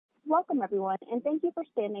Welcome, everyone, and thank you for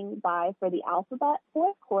standing by for the Alphabet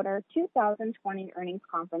fourth quarter 2020 earnings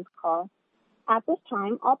conference call. At this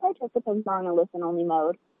time, all participants are in a listen-only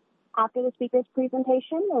mode. After the speaker's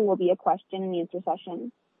presentation, there will be a question-and-answer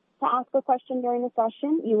session. To ask a question during the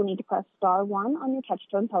session, you will need to press star 1 on your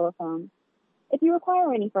touch-tone telephone. If you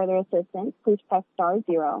require any further assistance, please press star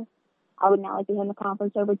 0. I would now like to hand the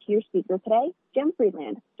conference over to your speaker today, Jim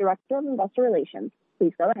Friedland, Director of Investor Relations.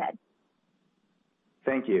 Please go ahead.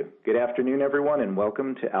 Thank you. Good afternoon, everyone, and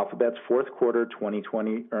welcome to Alphabet's fourth quarter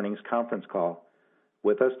 2020 earnings conference call.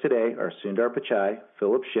 With us today are Sundar Pichai,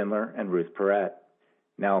 Philipp Schindler, and Ruth Porat.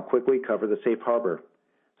 Now I'll quickly cover the safe harbor.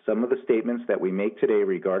 Some of the statements that we make today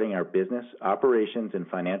regarding our business, operations, and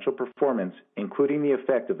financial performance, including the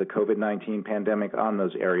effect of the COVID-19 pandemic on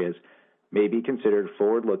those areas, may be considered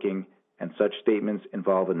forward-looking, and such statements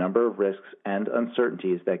involve a number of risks and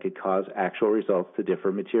uncertainties that could cause actual results to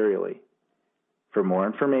differ materially. For more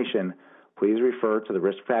information, please refer to the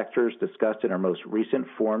risk factors discussed in our most recent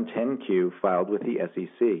Form 10-Q filed with the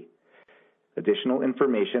SEC. Additional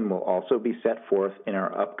information will also be set forth in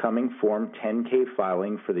our upcoming Form 10-K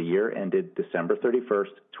filing for the year ended December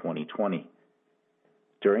 31st, 2020.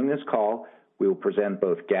 During this call, we will present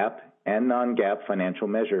both GAAP and non-GAAP financial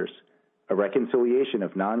measures. A reconciliation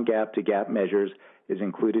of non-GAAP to GAAP measures is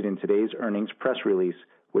included in today's earnings press release,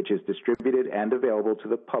 which is distributed and available to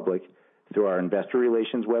the public through our investor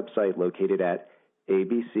relations website located at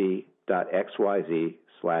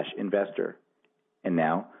abc.xyz/investor. And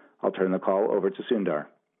now, I'll turn the call over to Sundar.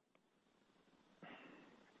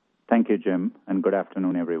 Thank you, Jim, and good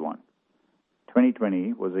afternoon, everyone.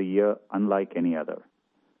 2020 was a year unlike any other.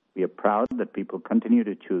 We are proud that people continue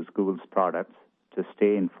to choose Google's products to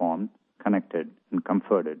stay informed, connected, and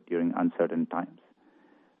comforted during uncertain times.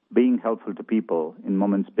 Being helpful to people in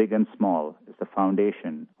moments big and small is the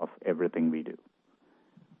foundation of everything we do.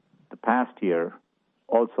 The past year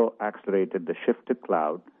also accelerated the shift to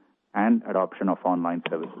cloud and adoption of online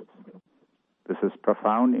services. This has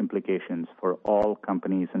profound implications for all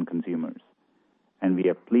companies and consumers, and we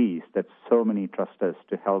are pleased that so many trust us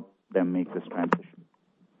to help them make this transition.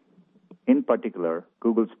 In particular,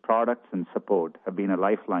 Google's products and support have been a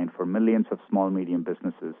lifeline for millions of small-medium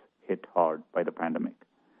businesses hit hard by the pandemic.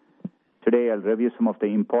 Today, I'll review some of the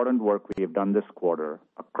important work we have done this quarter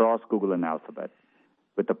across Google and Alphabet,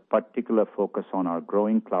 with a particular focus on our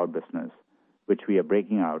growing cloud business, which we are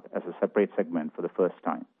breaking out as a separate segment for the first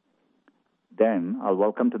time. Then, I'll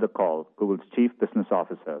welcome to the call Google's Chief Business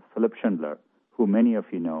Officer, Philipp Schindler, who many of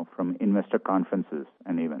you know from investor conferences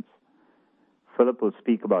and events. Philipp will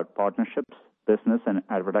speak about partnerships, business, and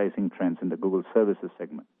advertising trends in the Google Services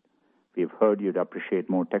segment. We have heard you'd appreciate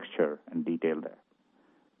more texture and detail there.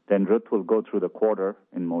 Then Ruth will go through the quarter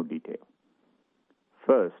in more detail.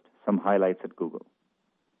 First, some highlights at Google.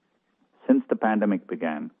 Since the pandemic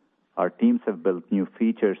began, our teams have built new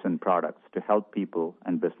features and products to help people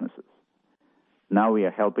and businesses. Now we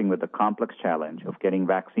are helping with the complex challenge of getting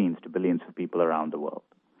vaccines to billions of people around the world.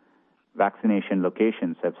 Vaccination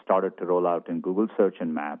locations have started to roll out in Google Search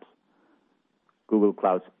and Maps. Google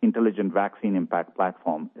Cloud's Intelligent Vaccine Impact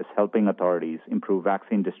Platform is helping authorities improve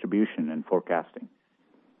vaccine distribution and forecasting.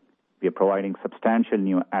 We are providing substantial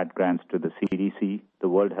new ad grants to the CDC, the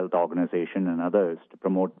World Health Organization, and others to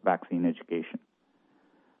promote vaccine education.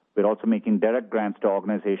 We're also making direct grants to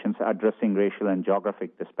organizations addressing racial and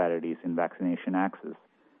geographic disparities in vaccination access,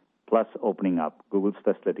 plus opening up Google's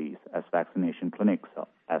facilities as vaccination clinics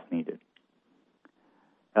as needed.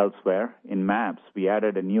 Elsewhere, in Maps, we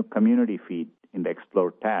added a new community feed in the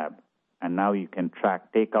Explore tab, and now you can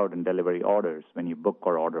track takeout and delivery orders when you book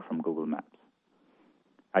or order from Google Maps.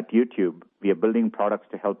 At YouTube, we are building products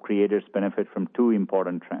to help creators benefit from two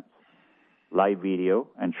important trends: live video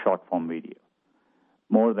and short-form video.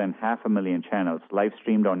 More than 500,000 channels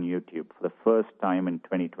live-streamed on YouTube for the first time in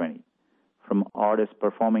 2020, from artists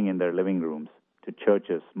performing in their living rooms to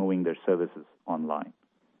churches moving their services online.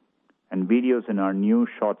 And videos in our new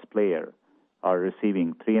Shorts player are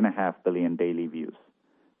receiving 3.5 billion daily views.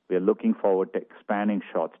 We are looking forward to expanding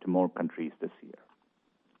Shorts to more countries this year.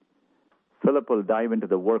 Philipp will dive into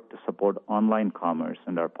the work to support online commerce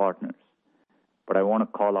and our partners, but I want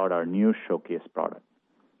to call out our new Showcase product.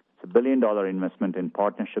 It's a $1 billion investment in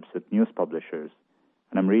partnerships with news publishers,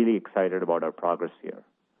 and I'm really excited about our progress here.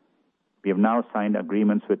 We have now signed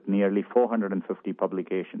agreements with nearly 450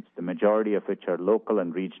 publications, the majority of which are local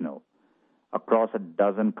and regional, across a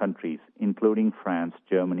dozen countries, including France,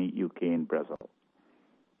 Germany, UK, and Brazil.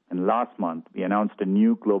 And last month, we announced a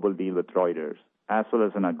new global deal with Reuters, as well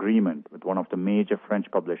as an agreement with one of the major French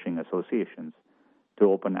publishing associations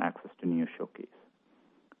to open access to News Showcase.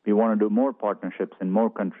 We want to do more partnerships in more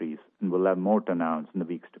countries, and we'll have more to announce in the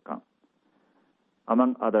weeks to come.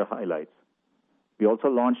 Among other highlights, we also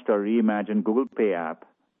launched our reimagined Google Pay app,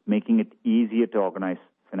 making it easier to organize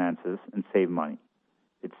finances and save money.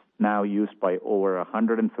 It's now used by over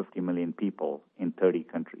 150 million people in 30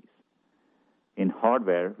 countries. In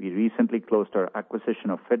hardware, we recently closed our acquisition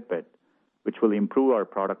of Fitbit, which will improve our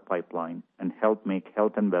product pipeline and help make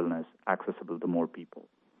health and wellness accessible to more people.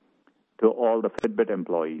 To all the Fitbit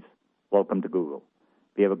employees, welcome to Google.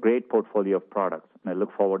 We have a great portfolio of products, and I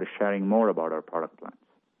look forward to sharing more about our product plans.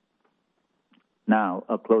 Now,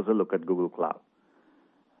 a closer look at Google Cloud.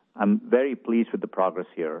 I'm very pleased with the progress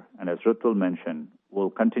here, and as Rutul mentioned, we'll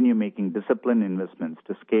continue making disciplined investments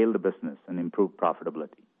to scale the business and improve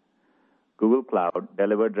profitability. Google Cloud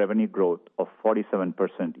delivered revenue growth of 47%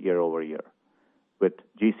 year over year, with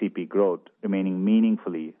GCP growth remaining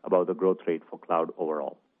meaningfully above the growth rate for cloud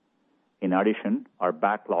overall. In addition, our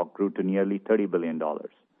backlog grew to nearly $30 billion,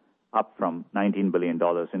 up from $19 billion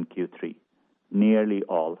in Q3, nearly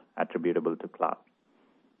all attributable to cloud.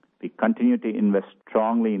 We continue to invest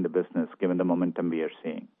strongly in the business given the momentum we are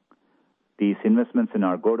seeing. These investments in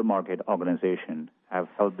our go-to-market organization have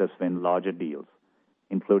helped us win larger deals,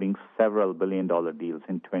 including several billion-dollar deals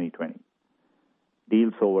in 2020.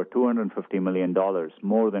 Deals over $250 million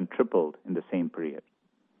more than tripled in the same period.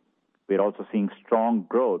 We're also seeing strong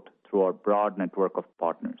growth through our broad network of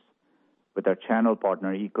partners, with our channel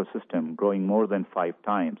partner ecosystem growing more than 5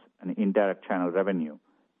 times and indirect channel revenue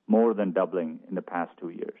more than doubling in the past 2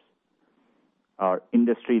 years. Our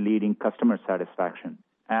industry-leading customer satisfaction,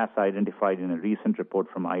 as identified in a recent report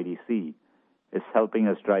from IDC, is helping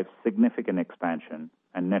us drive significant expansion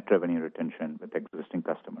and net revenue retention with existing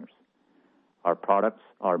customers. Our products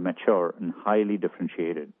are mature and highly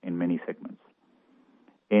differentiated in many segments.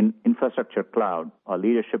 In infrastructure cloud, our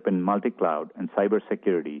leadership in multi-cloud and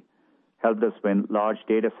cybersecurity helped us win large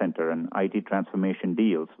data center and IT transformation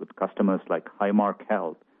deals with customers like Highmark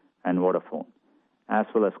Health and Vodafone, as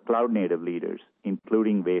well as cloud-native leaders,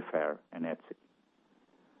 including Wayfair and Etsy.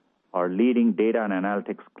 Our leading data and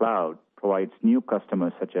analytics cloud provides new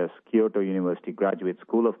customers such as Kyoto University Graduate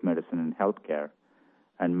School of Medicine and Healthcare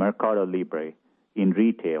and Mercado Libre in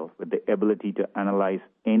retail with the ability to analyze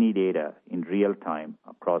any data in real time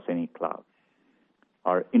across any cloud.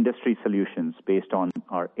 Our industry solutions based on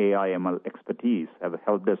our AI/ML expertise have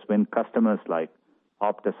helped us win customers like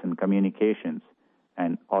Optus in communications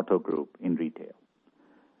and Auto Group in retail.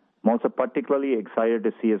 I'm also particularly excited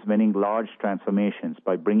to see us winning large transformations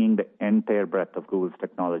by bringing the entire breadth of Google's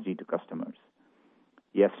technology to customers.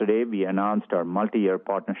 Yesterday, we announced our multi-year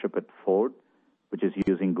partnership with Ford, which is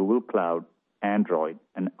using Google Cloud, Android,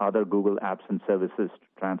 and other Google apps and services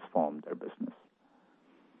to transform their business.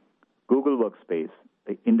 Google Workspace,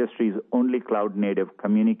 the industry's only cloud-native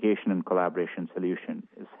communication and collaboration solution,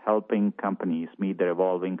 is helping companies meet their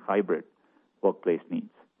evolving hybrid workplace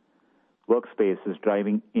needs. Workspace is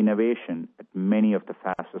driving innovation at many of the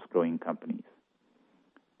fastest-growing companies.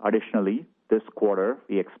 Additionally, this quarter,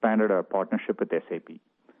 we expanded our partnership with SAP.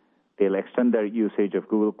 They'll extend their usage of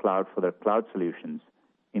Google Cloud for their cloud solutions,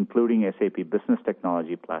 including SAP Business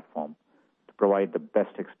Technology Platform, to provide the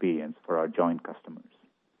best experience for our joint customers.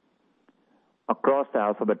 Across the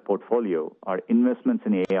Alphabet portfolio, our investments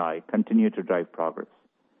in AI continue to drive progress.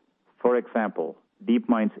 For example,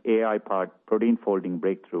 DeepMind's AI-powered protein folding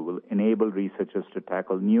breakthrough will enable researchers to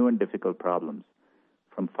tackle new and difficult problems,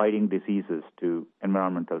 from fighting diseases to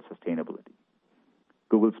environmental sustainability.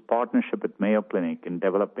 Google's partnership with Mayo Clinic in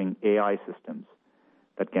developing AI systems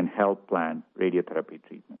that can help plan radiotherapy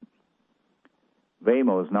treatment.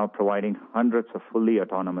 Waymo is now providing hundreds of fully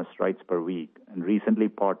autonomous rides per week and recently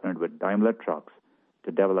partnered with Daimler Trucks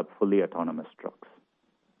to develop fully autonomous trucks.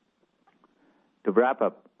 To wrap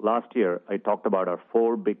up, last year I talked about our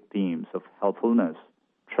 4 big themes of helpfulness,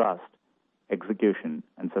 trust, execution,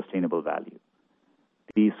 and sustainable value.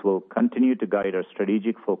 These will continue to guide our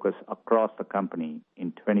strategic focus across the company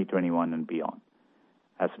in 2021 and beyond,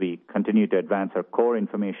 as we continue to advance our core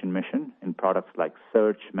information mission in products like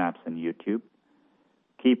Search, Maps, and YouTube,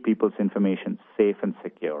 keep people's information safe and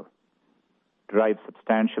secure, drive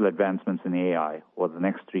substantial advancements in AI over the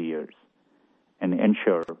next 3 years, and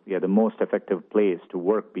ensure we are the most effective place to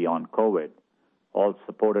work beyond COVID, all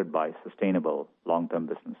supported by sustainable long-term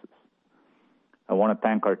businesses. I want to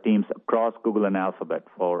thank our teams across Google and Alphabet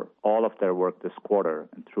for all of their work this quarter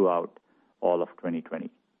and throughout all of 2020.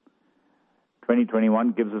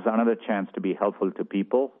 2021 gives us another chance to be helpful to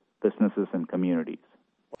people, businesses, and communities.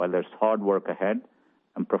 While there's hard work ahead,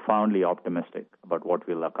 I'm profoundly optimistic about what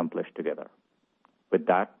we'll accomplish together. With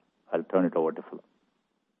that, I'll turn it over to Philip.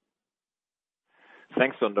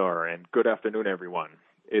 Thanks, Sundar, and good afternoon, everyone.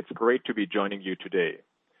 It's great to be joining you today.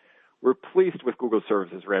 We're pleased with Google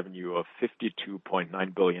Services revenue of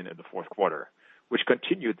 $52.9 billion in the fourth quarter, which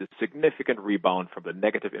continued the significant rebound from the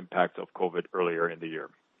negative impacts of COVID earlier in the year.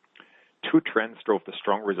 Two trends drove the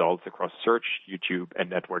strong results across search, YouTube, and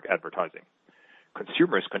network advertising.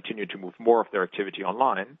 Consumers continued to move more of their activity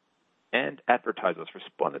online, and advertisers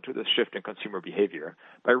responded to this shift in consumer behavior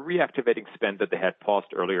by reactivating spend that they had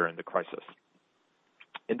paused earlier in the crisis.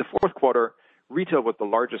 In the fourth quarter, retail was the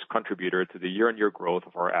largest contributor to the year-on-year growth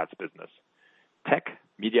of our ads business. Tech,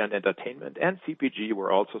 media and entertainment, and CPG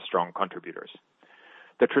were also strong contributors.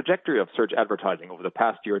 The trajectory of search advertising over the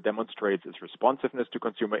past year demonstrates its responsiveness to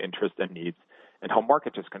consumer interests and needs, and how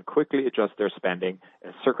marketers can quickly adjust their spending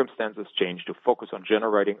as circumstances change to focus on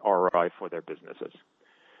generating ROI for their businesses.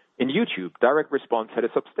 In YouTube, direct response had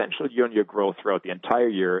a substantial year-on-year growth throughout the entire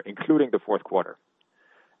year, including the fourth quarter.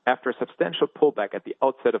 After a substantial pullback at the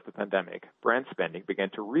outset of the pandemic, brand spending began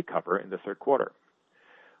to recover in the third quarter.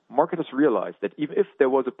 Marketers realized that even if there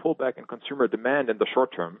was a pullback in consumer demand in the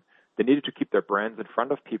short term, they needed to keep their brands in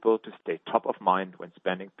front of people to stay top of mind when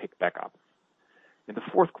spending picked back up. In the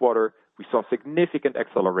fourth quarter, we saw significant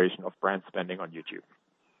acceleration of brand spending on YouTube.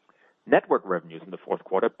 Network revenues in the fourth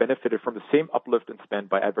quarter benefited from the same uplift in spend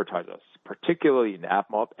by advertisers, particularly in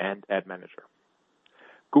AdMob and Ad Manager.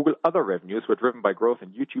 Google Other revenues were driven by growth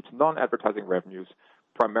in YouTube's non-advertising revenues,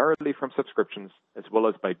 primarily from subscriptions, as well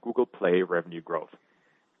as by Google Play revenue growth.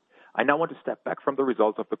 I now want to step back from the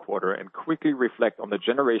results of the quarter and quickly reflect on the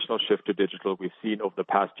generational shift to digital we've seen over the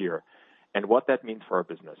past year and what that means for our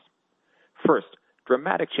business. First,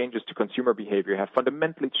 dramatic changes to consumer behavior have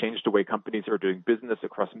fundamentally changed the way companies are doing business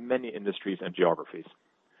across many industries and geographies.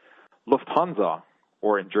 Lufthansa,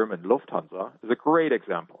 or in German Lufthansa, is a great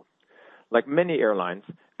example. Like many airlines,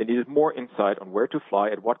 they needed more insight on where to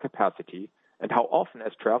fly at what capacity and how often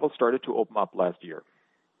as travel started to open up last year.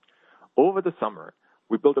 Over the summer,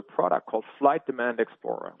 we built a product called Flight Demand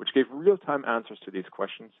Explorer, which gave real-time answers to these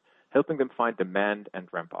questions, helping them find demand and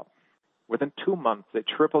ramp up. Within 2 months, they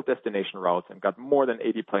tripled destination routes and got more than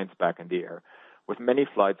 80 planes back in the air, with many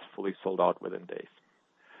flights fully sold out within days.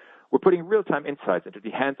 We're putting real-time insights into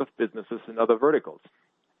the hands of businesses in other verticals.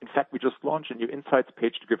 In fact, we just launched a new Insights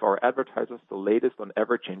page to give our advertisers the latest on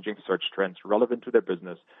ever-changing search trends relevant to their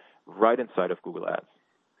business right inside of Google Ads.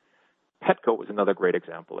 Petco is another great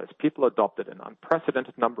example, as people adopted an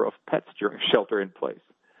unprecedented number of pets during shelter in place.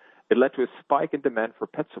 It led to a spike in demand for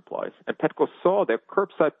pet supplies, and Petco saw their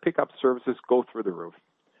curbside pickup services go through the roof.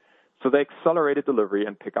 So they accelerated delivery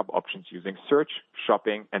and pickup options using search,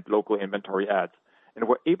 shopping, and local inventory ads, and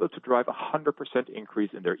were able to drive a 100% increase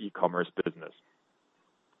in their e-commerce business.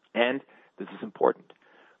 And this is important.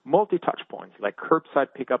 Multi-touch points like curbside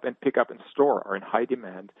pickup and pickup in store are in high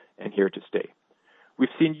demand and here to stay. We've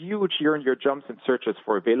seen huge year-on-year jumps in searches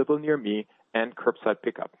for available near me and curbside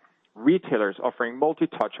pickup. Retailers offering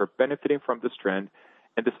multi-touch are benefiting from this trend,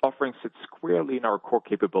 and this offering sits squarely in our core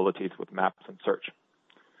capabilities with maps and search.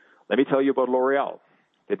 Let me tell you about L'Oreal.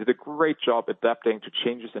 They did a great job adapting to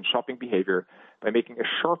changes in shopping behavior by making a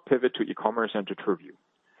sharp pivot to e-commerce and to TrueView.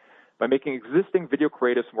 By making existing video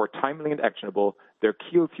creatives more timely and actionable, their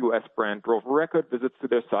Kiehl's US brand drove record visits to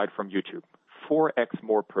their site from YouTube, 4x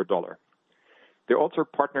more per dollar. They're also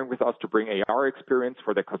partnering with us to bring AR experience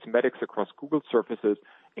for their cosmetics across Google surfaces,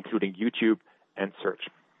 including YouTube and search.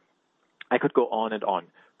 I could go on and on.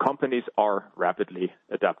 Companies are rapidly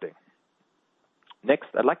adapting. Next,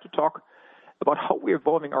 I'd like to talk about how we're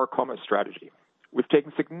evolving our commerce strategy. We've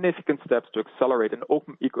taken significant steps to accelerate an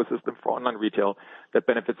open ecosystem for online retail that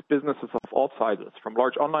benefits businesses of all sizes, from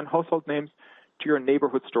large online household names to your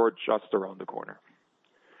neighborhood store just around the corner.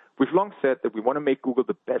 We've long said that we want to make Google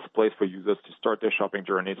the best place for users to start their shopping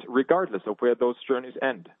journeys, regardless of where those journeys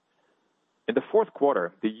end. In the fourth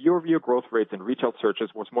quarter, the year-over-year growth rates in retail searches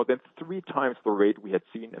was more than 3 times the rate we had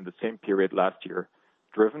seen in the same period last year,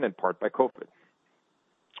 driven in part by COVID.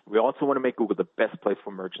 We also want to make Google the best place for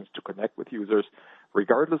merchants to connect with users,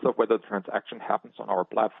 regardless of whether the transaction happens on our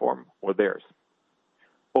platform or theirs.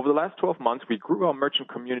 Over the last 12 months, we grew our merchant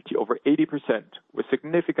community over 80%, with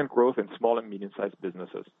significant growth in small and medium-sized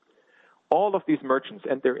businesses. All of these merchants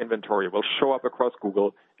and their inventory will show up across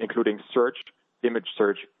Google, including search, image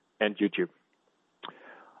search, and YouTube.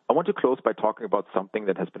 I want to close by talking about something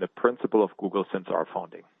that has been a principle of Google since our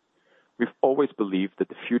founding. We've always believed that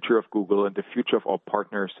the future of Google and the future of our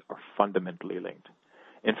partners are fundamentally linked.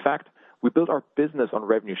 In fact, we built our business on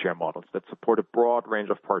revenue share models that support a broad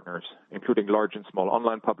range of partners, including large and small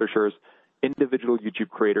online publishers, individual YouTube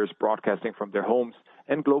creators broadcasting from their homes,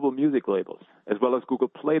 and global music labels, as well as Google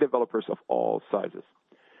Play developers of all sizes.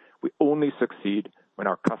 We only succeed when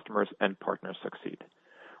our customers and partners succeed.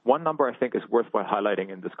 One number I think is worthwhile highlighting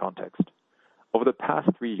in this context. Over the past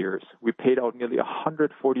 3 years, we paid out nearly $140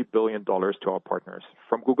 billion to our partners,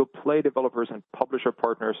 from Google Play developers and publisher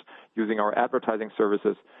partners using our advertising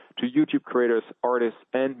services to YouTube creators, artists,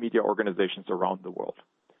 and media organizations around the world.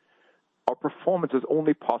 Our performance is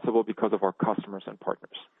only possible because of our customers and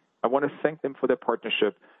partners. I want to thank them for their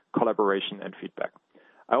partnership, collaboration, and feedback.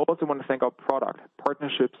 I also want to thank our product,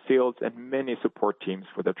 partnership, sales, and many support teams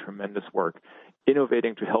for their tremendous work,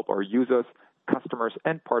 innovating to help our users, customers,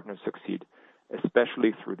 and partners succeed,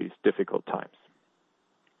 especially through these difficult times.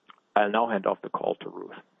 I'll now hand off the call to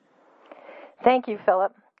Ruth. Thank you,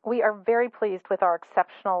 Philip. We are very pleased with our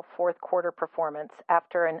exceptional fourth quarter performance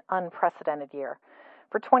after an unprecedented year.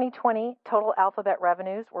 For 2020, total Alphabet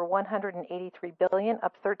revenues were $183 billion,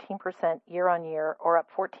 up 13% year-on-year, or up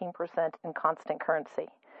 14% in constant currency.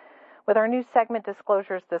 With our new segment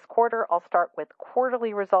disclosures this quarter, I'll start with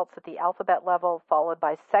quarterly results at the Alphabet level, followed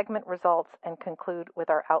by segment results, and conclude with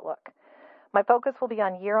our outlook. My focus will be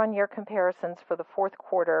on year-on-year comparisons for the fourth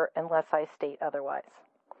quarter unless I state otherwise.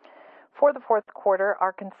 For the fourth quarter,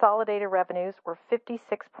 our consolidated revenues were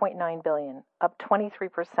 $56.9 billion, up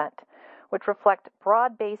 23%, which reflect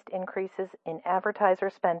broad-based increases in advertiser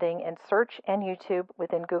spending in Search and YouTube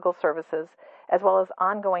within Google Services, as well as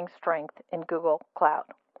ongoing strength in Google Cloud.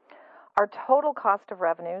 Our total cost of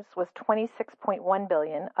revenues was $26.1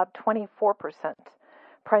 billion, up 24%,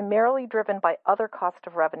 primarily driven by other cost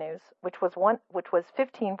of revenues, which was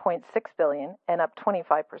 $15.6 billion and up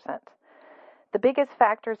 25%. The biggest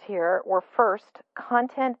factors here were first,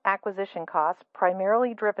 content acquisition costs,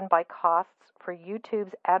 primarily driven by costs for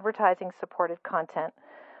YouTube's advertising-supported content,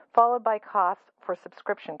 followed by costs for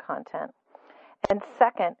subscription content. And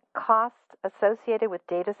second, costs associated with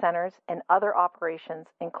data centers and other operations,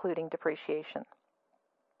 including depreciation.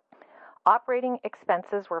 Operating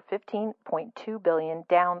expenses were $15.2 billion,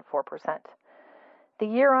 down 4%. The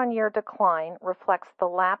year-on-year decline reflects the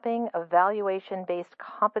lapping of valuation-based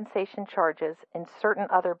compensation charges in certain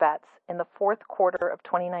other bets in the fourth quarter of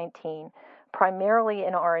 2019, primarily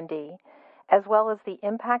in R&D, as well as the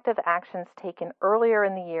impact of actions taken earlier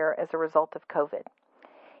in the year as a result of COVID.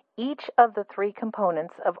 Each of the three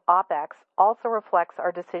components of OPEX also reflects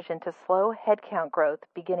our decision to slow headcount growth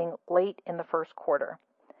beginning late in the first quarter.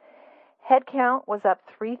 Headcount was up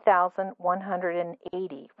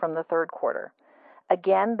 3,180 from the third quarter.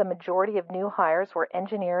 Again, the majority of new hires were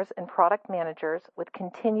engineers and product managers with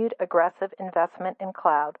continued aggressive investment in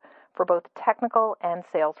cloud for both technical and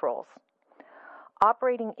sales roles.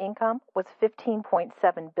 Operating income was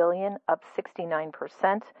 $15.7 billion, up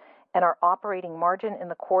 69%, and our operating margin in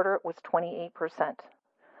the quarter was 28%.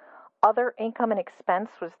 Other income and expense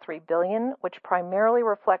was $3 billion, which primarily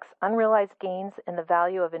reflects unrealized gains in the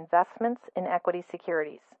value of investments in equity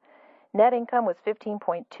securities. Net income was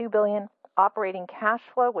 $15.2 billion. Operating cash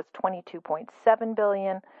flow was $22.7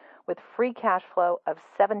 billion, with free cash flow of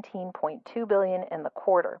 $17.2 billion in the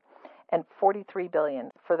quarter and $43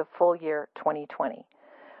 billion for the full year 2020.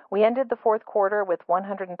 We ended the fourth quarter with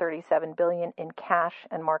 $137 billion in cash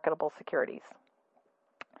and marketable securities.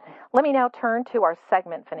 Let me now turn to our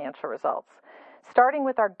segment financial results. Starting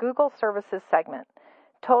with our Google Services segment.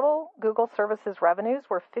 Total Google Services revenues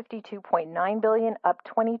were $52.9 billion, up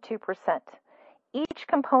 22%. Each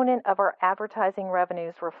component of our advertising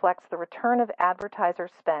revenues reflects the return of advertiser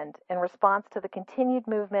spend in response to the continued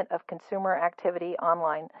movement of consumer activity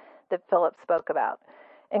online that Philip spoke about,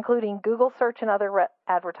 including Google Search and other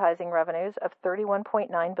advertising revenues of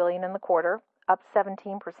 $31.9 billion in the quarter, up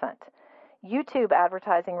 17%. YouTube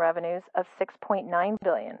advertising revenues of $6.9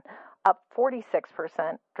 billion, up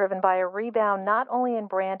 46%, driven by a rebound not only in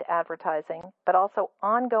brand advertising, but also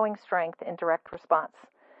ongoing strength in direct response.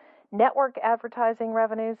 Network advertising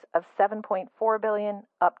revenues of $7.4 billion,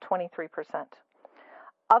 up 23%.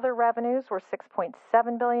 Other revenues were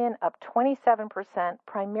 $6.7 billion, up 27%,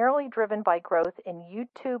 primarily driven by growth in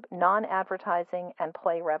YouTube non-advertising and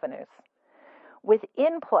Play revenues.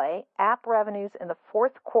 Within Play, app revenues in the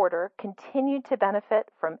fourth quarter continued to benefit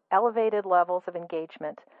from elevated levels of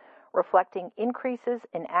engagement, reflecting increases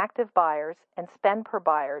in active buyers and spend per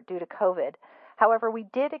buyer due to COVID. However, we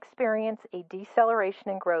did experience a deceleration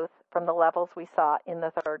in growth from the levels we saw in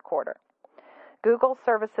the third quarter. Google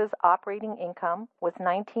Services operating income was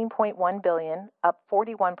 $19.1 billion, up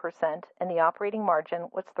 41%, and the operating margin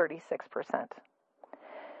was 36%.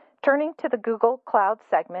 Turning to the Google Cloud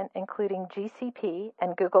segment, including GCP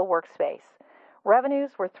and Google Workspace,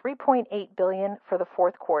 revenues were $3.8 billion for the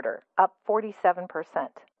fourth quarter, up 47%.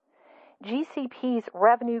 GCP's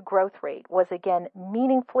revenue growth rate was again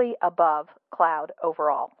meaningfully above cloud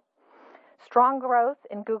overall. Strong growth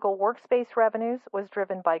in Google Workspace revenues was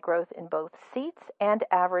driven by growth in both seats and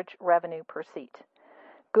average revenue per seat.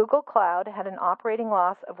 Google Cloud had an operating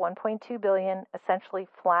loss of $1.2 billion, essentially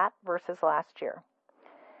flat versus last year.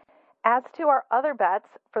 As to our other bets,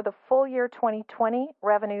 for the full year 2020,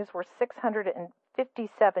 revenues were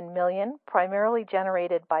 $657 million, primarily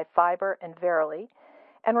generated by Fiber and Verily,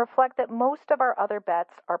 and reflect that most of our other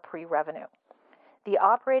bets are pre-revenue. The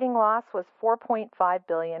operating loss was $4.5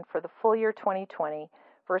 billion for the full year 2020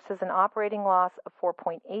 versus an operating loss of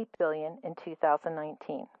 $4.8 billion in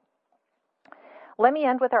 2019. Let me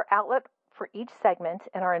end with our outlook for each segment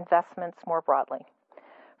and our investments more broadly.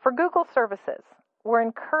 For Google Services, we're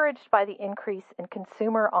encouraged by the increase in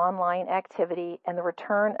consumer online activity and the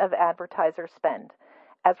return of advertiser spend,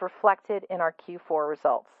 as reflected in our Q4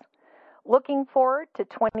 results. Looking forward to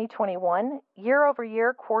 2021,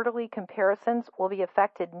 year-over-year quarterly comparisons will be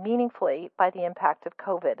affected meaningfully by the impact of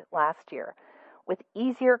COVID last year, with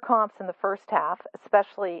easier comps in the first half,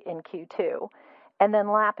 especially in Q2, and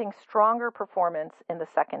then lapping stronger performance in the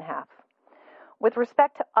second half. With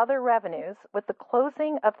respect to other revenues, with the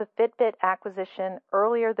closing of the Fitbit acquisition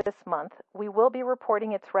earlier this month, we will be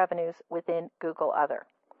reporting its revenues within Google Other.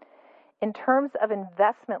 In terms of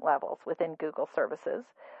investment levels within Google Services,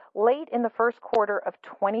 late in the first quarter of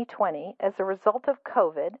 2020, as a result of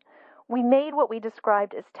COVID, we made what we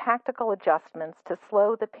described as tactical adjustments to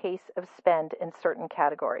slow the pace of spend in certain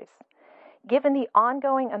categories. Given the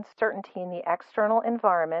ongoing uncertainty in the external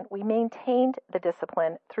environment, we maintained the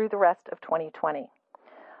discipline through the rest of 2020.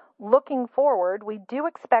 Looking forward, we do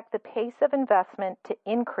expect the pace of investment to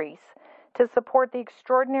increase to support the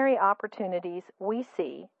extraordinary opportunities we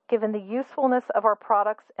see given the usefulness of our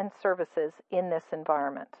products and services in this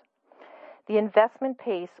environment. The investment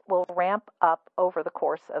pace will ramp up over the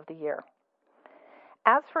course of the year.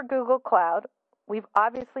 As for Google Cloud, we've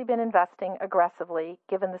obviously been investing aggressively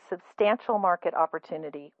given the substantial market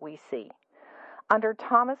opportunity we see. Under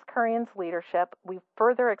Thomas Kurian's leadership, we've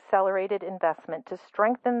further accelerated investment to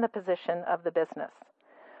strengthen the position of the business.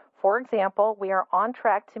 For example, we are on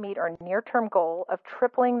track to meet our near-term goal of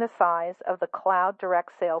tripling the size of the cloud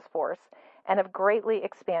direct sales force and have greatly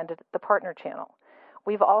expanded the partner channel.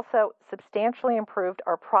 We've also substantially improved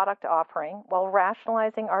our product offering while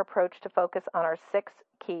rationalizing our approach to focus on our 6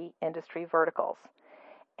 key industry verticals.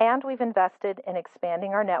 And we've invested in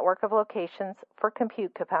expanding our network of locations for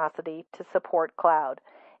compute capacity to support cloud,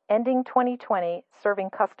 ending 2020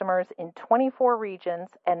 serving customers in 24 regions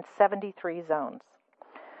and 73 zones.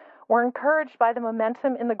 We're encouraged by the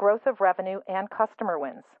momentum in the growth of revenue and customer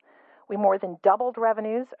wins. We more than doubled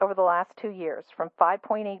revenues over the last 2 years, from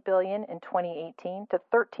 $5.8 billion in 2018 to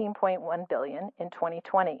 $13.1 billion in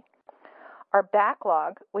 2020. Our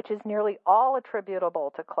backlog, which is nearly all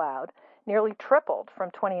attributable to cloud, nearly tripled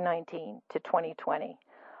from 2019 to 2020.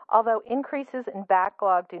 Although increases in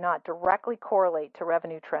backlog do not directly correlate to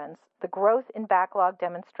revenue trends, the growth in backlog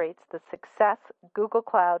demonstrates the success Google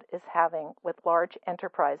Cloud is having with large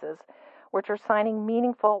enterprises, which are signing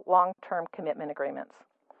meaningful long-term commitment agreements.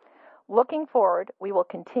 Looking forward, we will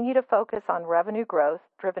continue to focus on revenue growth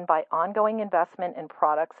driven by ongoing investment in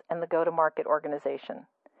products and the go-to-market organization.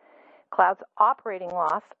 Cloud's operating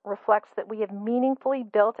loss reflects that we have meaningfully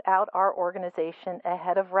built out our organization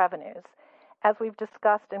ahead of revenues, as we've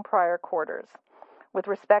discussed in prior quarters, with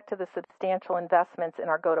respect to the substantial investments in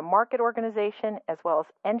our go-to-market organization as well as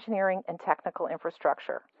engineering and technical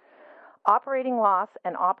infrastructure. Operating loss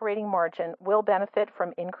and operating margin will benefit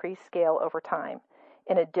from increased scale over time.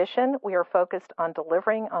 In addition, we are focused on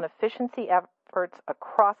delivering on efficiency efforts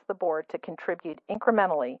across the board to contribute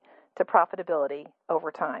incrementally to profitability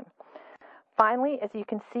over time. Finally, as you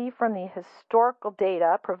can see from the historical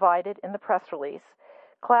data provided in the press release,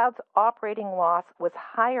 Cloud's operating loss was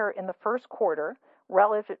higher in the first quarter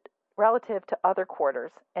relative to other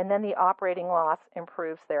quarters, and then the operating loss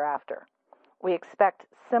improves thereafter. We expect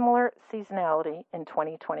similar seasonality in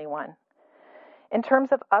 2021. In terms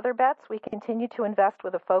of other bets, we continue to invest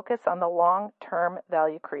with a focus on the long-term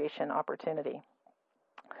value creation opportunity.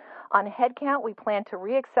 On headcount, we plan to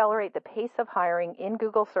re-accelerate the pace of hiring in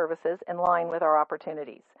Google Services in line with our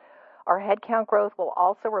opportunities. Our headcount growth will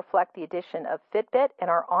also reflect the addition of Fitbit and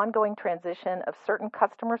our ongoing transition of certain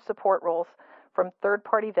customer support roles from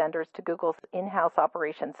third-party vendors to Google's in-house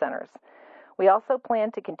operation centers. We also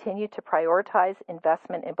plan to continue to prioritize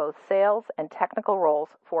investment in both sales and technical roles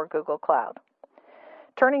for Google Cloud.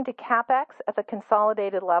 Turning to CapEx at the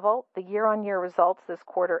consolidated level, the year-on-year results this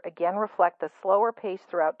quarter again reflect the slower pace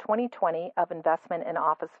throughout 2020 of investment in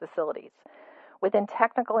office facilities. Within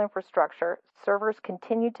technical infrastructure, servers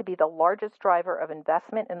continue to be the largest driver of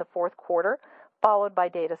investment in the fourth quarter, followed by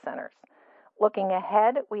data centers. Looking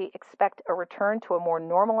ahead, we expect a return to a more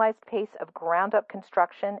normalized pace of ground-up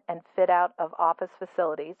construction and fit-out of office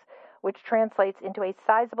facilities, which translates into a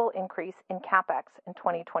sizable increase in CapEx in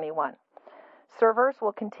 2021. Servers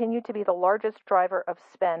will continue to be the largest driver of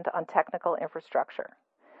spend on technical infrastructure.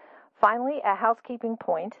 Finally, a housekeeping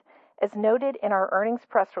point. As noted in our earnings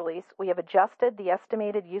press release, we have adjusted the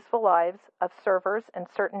estimated useful lives of servers and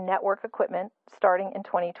certain network equipment starting in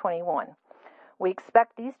 2021. We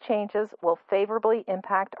expect these changes will favorably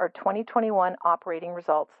impact our 2021 operating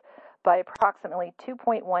results by approximately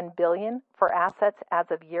 $2.1 billion for assets as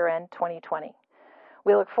of year-end 2020.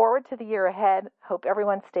 We look forward to the year ahead. Hope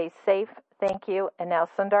everyone stays safe. Thank you. And now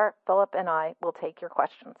Sundar, Philip, and I will take your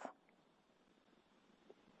questions.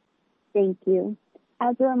 Thank you.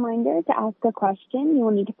 As a reminder, to ask a question, you will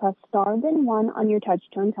need to press star then 1 on your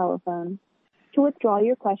touch-tone telephone. To withdraw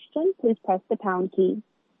your question, please press the pound key.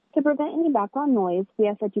 To prevent any background noise, we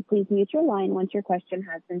ask that you please mute your line once your question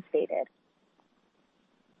has been stated.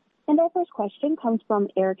 And our first question comes from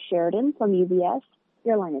Eric Sheridan from UBS.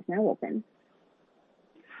 Your line is now open.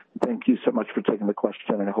 Thank you so much for taking the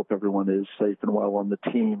question, and I hope everyone is safe and well on the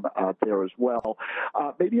team out there as well.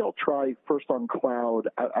 Maybe I'll try first on cloud.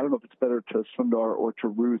 I don't know if it's better to Sundar or to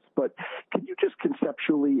Ruth, but can you just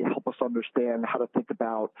conceptually help us understand how to think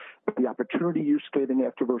about the opportunity you're skating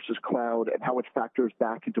after versus cloud and how it factors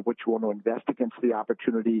back into what you want to invest against the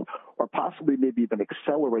opportunity, or possibly maybe even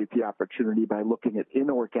accelerate the opportunity by looking at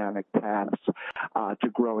inorganic paths to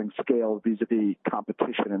growing scale vis-a-vis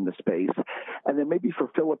competition in the space? And then maybe for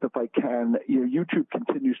Philip, if I can, YouTube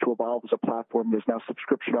continues to evolve as a platform. There's now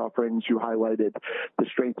subscription offerings. You highlighted the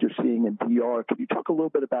strength you're seeing in DR. Can you talk a little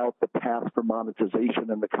bit about the path for monetization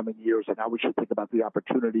in the coming years and how we should think about the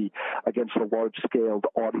opportunity against the large-scaled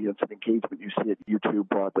audience and engagement you see at YouTube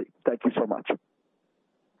broadly? Thank you so much.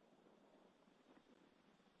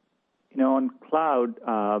 On cloud,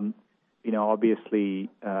 obviously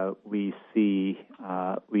we see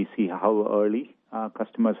how early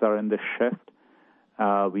customers are in the shift.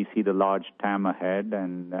 We see the large TAM ahead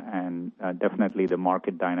and definitely the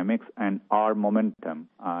market dynamics and our momentum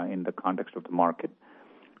in the context of the market.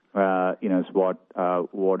 Is what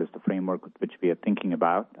is the framework with which we are thinking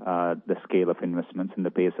about the scale of investments and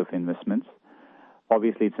the pace of investments.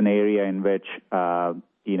 Obviously, it's an area in which the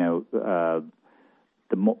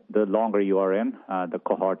longer you are in, the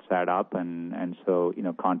cohorts add up, and so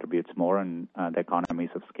contributes more, and the economies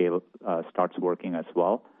of scale starts working as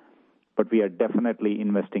well. But we are definitely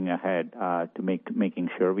investing ahead to making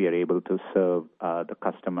sure we are able to serve the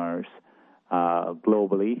customers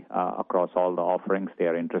globally across all the offerings they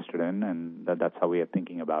are interested in, and that's how we are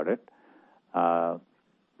thinking about it.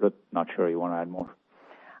 Ruth, not sure you want to add more.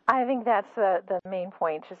 I think that's the main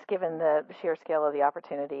point, just given the sheer scale of the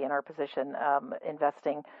opportunity and our position,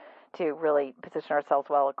 investing to really position ourselves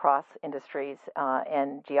well across industries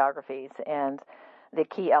and geographies. And the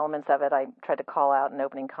key elements of it, I tried to call out in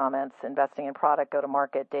opening comments: investing in product,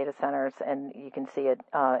 go-to-market, data centers, and you can see it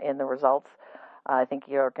in the results. I think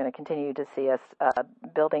you're going to continue to see us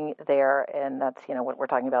building there, and that's what we're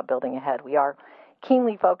talking about, building ahead. We are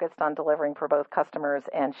keenly focused on delivering for both customers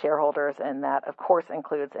and shareholders, and that, of course,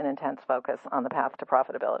 includes an intense focus on the path to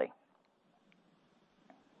profitability.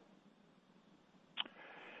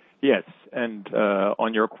 Yes, and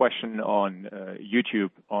on your question on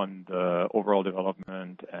YouTube, on the overall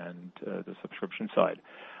development and the subscription side,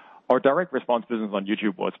 our direct response business on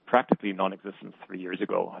YouTube was practically non-existent 3 years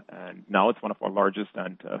ago, and now it's one of our largest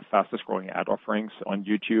and fastest growing ad offerings on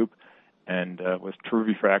YouTube. And with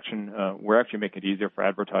TrueView for Action, we're actually making it easier for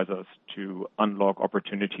advertisers to unlock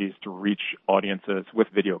opportunities to reach audiences with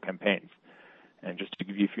video campaigns. And just to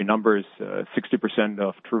give you a few numbers, 60%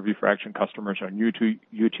 of TrueView for Action customers are new to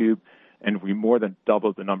YouTube, and we more than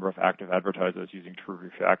doubled the number of active advertisers using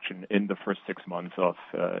TrueView for Action in the first 6 months of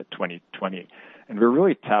 2020. And we're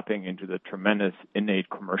really tapping into the tremendous innate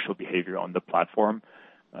commercial behavior on the platform.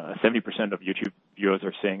 70% of YouTube viewers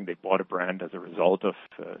are saying they bought a brand as a result of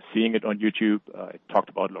seeing it on YouTube. I talked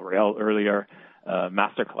about L'Oreal earlier.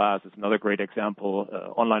 Masterclass is another great example.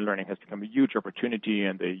 Online learning has become a huge opportunity,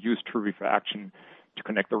 and they use TrueView for Action to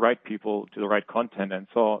connect the right people to the right content, and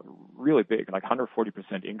saw really big, like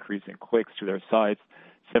 140% increase in clicks to their sites,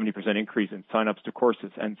 70% increase in signups to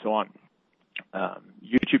courses, and so on.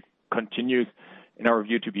 YouTube continues, in our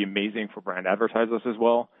view, to be amazing for brand advertisers as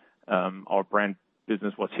well. Our brand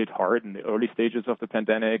business was hit hard in the early stages of the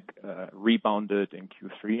pandemic, rebounded in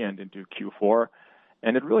Q3 and into Q4.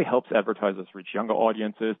 And it really helps advertisers reach younger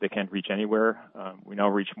audiences they can't reach anywhere. We now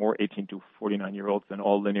reach more 18 to 49-year-olds than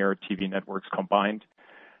all linear TV networks combined.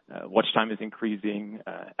 Watch time is increasing.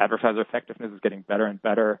 Advertiser effectiveness is getting better and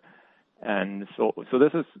better. And so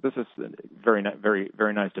this is very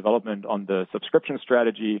nice development on the subscription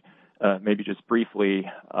strategy. Maybe just briefly,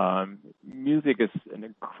 music is an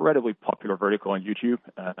incredibly popular vertical on YouTube,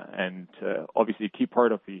 and obviously a key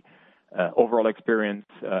part of the overall experience.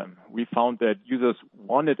 We found that users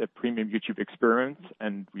wanted a premium YouTube experience,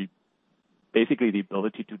 and basically the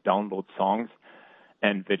ability to download songs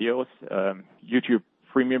and videos. YouTube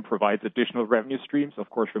Premium provides additional revenue streams, of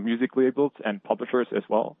course, for music labels and publishers as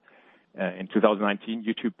well. In 2019,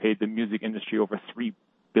 YouTube paid the music industry over $3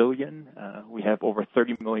 billion. We have over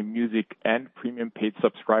 30 million music and premium paid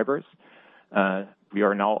subscribers. We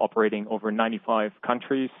are now operating over 95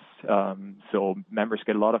 countries, so members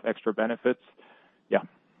get a lot of extra benefits. Yeah.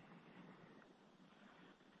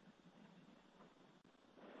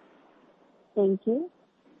 Thank you.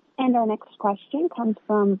 And our next question comes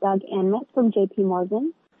from Doug Anmuth from J.P.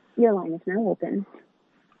 Morgan. Your line is now open.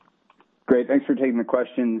 Great. Thanks for taking the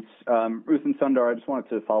questions. Ruth and Sundar, I just wanted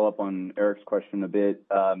to follow up on Eric's question a bit.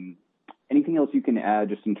 Anything else you can add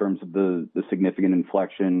just in terms of the significant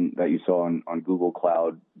inflection that you saw on Google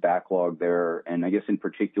Cloud backlog there? And I guess in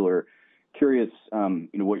particular, curious,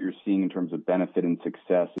 what you're seeing in terms of benefit and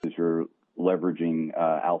success as you're leveraging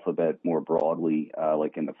Alphabet more broadly,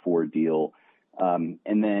 like in the Ford deal. And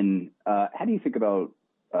then how do you think about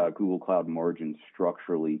Google Cloud margins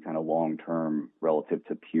structurally, kind of long-term relative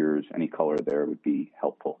to peers? Any color there would be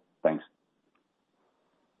helpful. Thanks.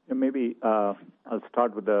 Yeah, maybe I'll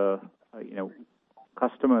start with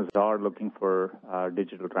customers are looking for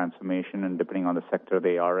digital transformation, and depending on the sector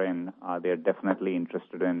they are in, they're definitely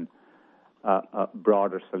interested in a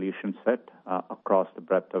broader solution set across the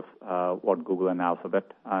breadth of what Google and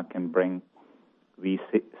Alphabet can bring. We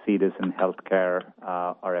see this in healthcare,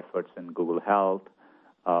 our efforts in Google Health,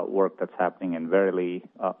 work that's happening in Verily,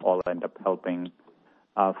 all end up helping.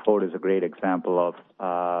 Ford is a great example of,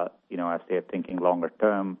 as they're thinking longer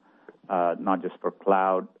term, not just for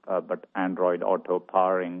cloud, but Android Auto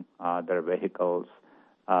powering their vehicles.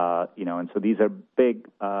 And so these are big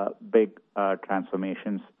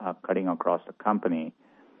transformations cutting across the company.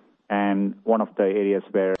 And one of the areas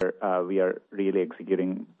where we are really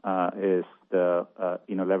executing is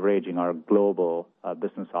leveraging our global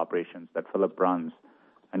business operations that Philip runs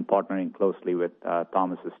and partnering closely with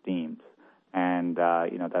Thomas's teams. And,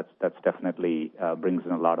 that's definitely brings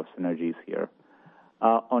in a lot of synergies here.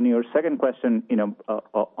 On your second question,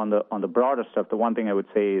 on the broader stuff, the one thing I would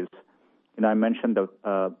say is, I mentioned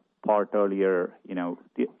the part earlier,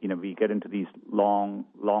 we get into these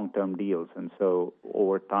long-term deals. And so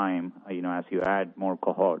over time, as you add more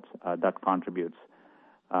cohorts, that contributes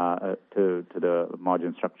to the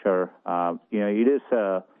margin structure. It is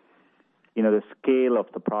the scale of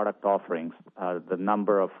the product offerings, the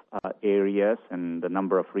number of areas and the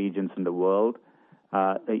number of regions in the world.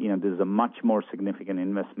 This is a much more significant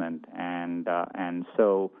investment, and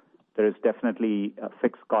so there is definitely a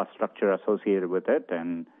fixed cost structure associated with it,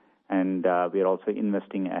 and we are also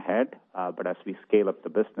investing ahead. But as we scale up the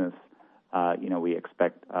business, we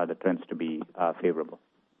expect the trends to be favorable.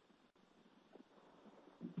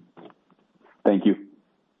 Thank you.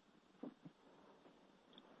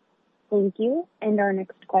 Thank you. And our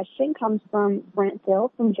next question comes from Brent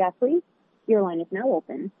Thill from Jefferies. Your line is now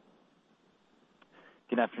open.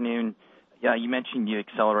 Good afternoon. Yeah, you mentioned you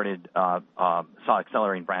saw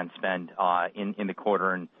accelerating brand spend in the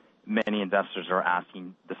quarter, and many investors are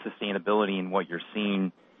asking the sustainability and what you're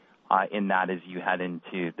seeing in that as you head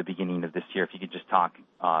into the beginning of this year. If you could just talk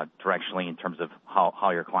directionally in terms of how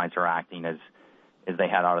your clients are acting as they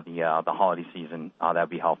head out of the holiday season, that would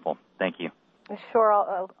be helpful. Thank you. Sure,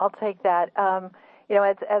 I'll take that.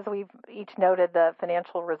 As we've each noted, the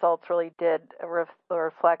financial results really did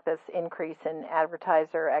reflect this increase in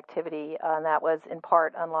advertiser activity, and that was in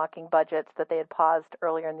part unlocking budgets that they had paused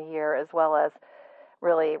earlier in the year, as well as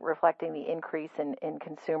really reflecting the increase in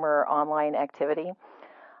consumer online activity.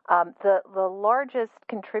 The largest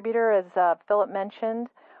contributor, as Philip mentioned,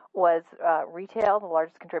 was retail, the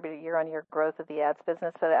largest contributor year-on-year growth of the ads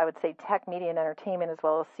business. But I would say tech, media, and entertainment, as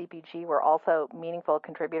well as CPG, were also meaningful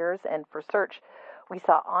contributors. And for search, we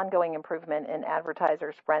saw ongoing improvement in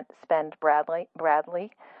advertisers' spend broadly.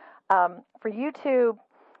 For YouTube,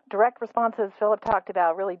 direct responses Philip talked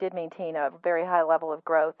about really did maintain a very high level of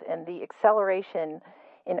growth, and the acceleration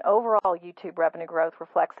in overall YouTube revenue growth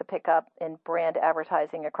reflects a pickup in brand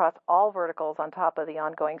advertising across all verticals on top of the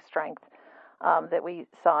ongoing strength that we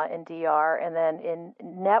saw in DR. And then in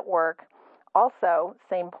network, also,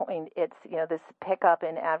 same point, it's, this pickup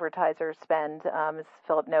in advertiser spend, as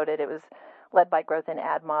Philip noted, it was led by growth in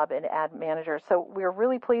AdMob and Ad Manager. So we're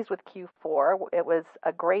really pleased with Q4. It was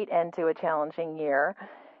a great end to a challenging year.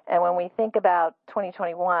 And when we think about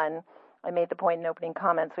 2021, I made the point in opening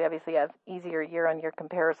comments, we obviously have easier year-on-year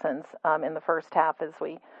comparisons in the first half as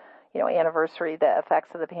we, anniversary the effects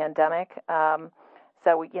of the pandemic.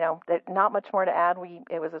 So, not much more to add.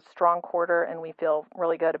 It was a strong quarter, and we feel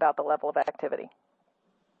really good about the level of activity.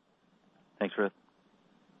 Thanks, Ruth.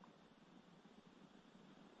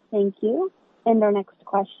 Thank you. And our next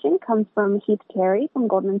question comes from Heath Terry from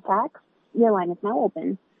Goldman Sachs. Your line is now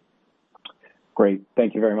open. Great.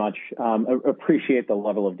 Thank you very much. Appreciate the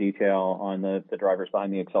level of detail on the drivers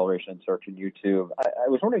behind the acceleration in search and YouTube. I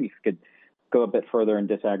was wondering if you could go a bit further and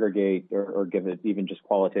disaggregate or give it even just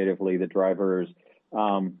qualitatively the drivers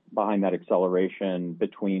behind that acceleration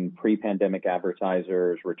between pre-pandemic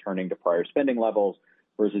advertisers returning to prior spending levels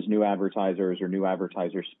versus new advertisers or new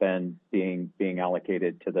advertiser spend being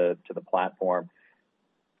allocated to the platform.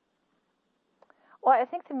 Well, I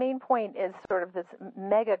think the main point is sort of this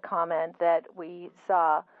mega comment that we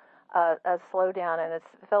saw a slowdown, and as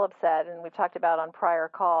Philip said, and we've talked about on prior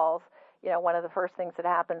calls, one of the first things that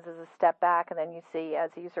happens is a step back, and then you see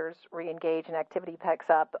as users re-engage and activity picks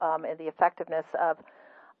up and the effectiveness of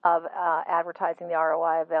advertising, the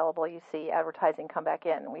ROI available, you see advertising come back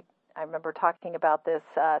in. I remember talking about this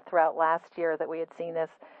throughout last year that we had seen this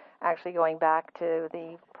actually going back to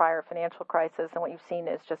the prior financial crisis, and what you've seen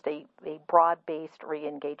is just a broad-based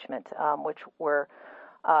re-engagement, which we're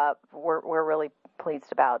really pleased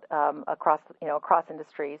about across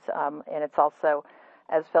industries, and it's also,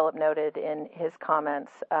 as Philip noted in his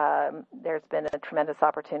comments, there's been a tremendous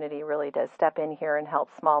opportunity really to step in here and help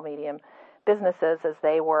small, medium businesses as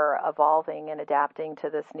they were evolving and adapting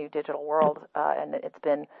to this new digital world, and it's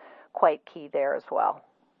been quite key there as well.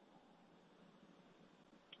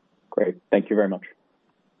 Great. Thank you very much.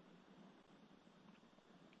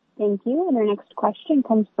 Thank you. And our next question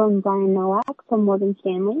comes from Brian Nowak from Morgan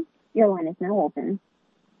Stanley. Your line is now open.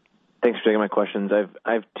 Thanks for taking my questions.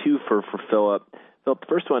 I have two for Philip. Philip, the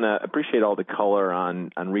first one, appreciate all the color on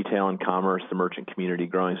retail and commerce, the merchant community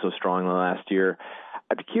growing so strong in the last year.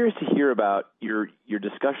 I'd be curious to hear about your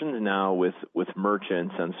discussions now with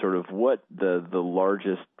merchants and sort of what the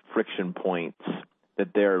largest friction points that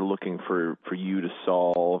they're looking for you to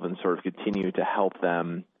solve and sort of continue to help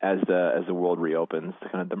them as the world reopens,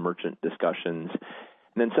 kind of the merchant discussions.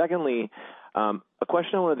 And then secondly, a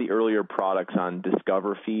question on one of the earlier products on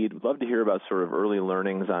Discover Feed. Would love to hear about sort of early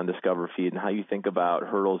learnings on Discover Feed and how you think about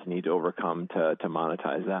hurdles you need to overcome to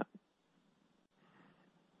monetize that.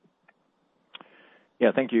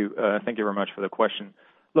 Yeah, thank you. Thank you very much for the question.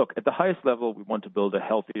 Look, at the highest level, we want to build a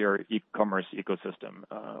healthier e-commerce ecosystem.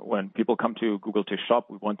 When people come to Google to shop,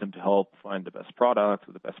 we want them to help find the best products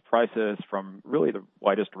with the best prices from really the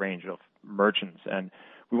widest range of merchants. And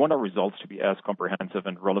we want our results to be as comprehensive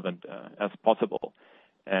and relevant as possible.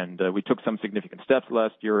 And we took some significant steps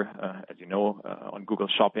last year, as you know, on Google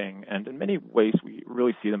Shopping. And in many ways, we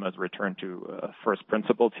really see them as a return to first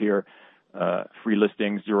principles here. Free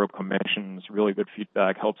listings, zero commissions, really good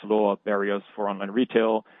feedback, helps lower barriers for online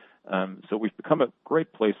retail. So we've become a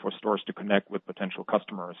great place for stores to connect with potential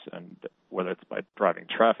customers, and whether it's by driving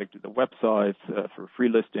traffic to the websites through free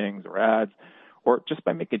listings or ads, or just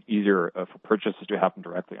by making it easier for purchases to happen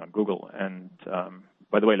directly on Google. And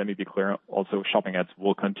by the way, let me be clear, also shopping ads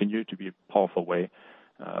will continue to be a powerful way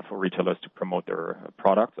for retailers to promote their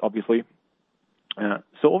products, obviously.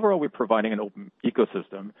 So overall, we're providing an open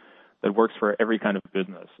ecosystem that works for every kind of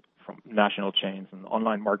business, from national chains and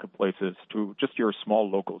online marketplaces to just your small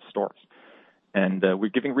local stores. And we're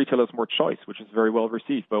giving retailers more choice, which is very well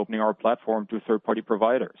received by opening our platform to third-party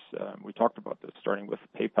providers. We talked about this, starting with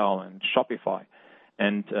PayPal and Shopify.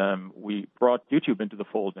 And we brought YouTube into the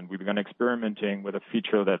fold, and we began experimenting with a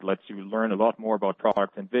feature that lets you learn a lot more about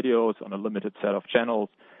products and videos on a limited set of channels,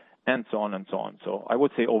 and so on and so on. So I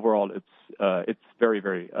would say overall, it's very,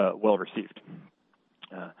 very well received.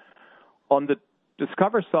 On the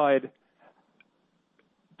Discover side,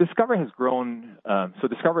 Discover has grown. So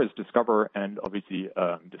Discover is Discover and obviously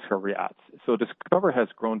Discovery ads. So Discover has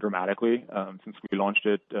grown dramatically since we launched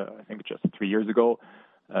it, I think just 3 years ago.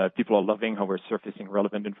 People are loving how we're surfacing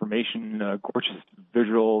relevant information, gorgeous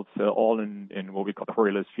visuals, all in what we call the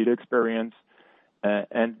queryless feed experience.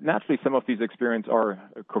 And naturally, some of these experiences are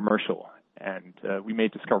commercial. And we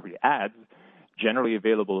made Discovery ads generally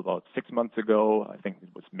available about 6 months ago. I think it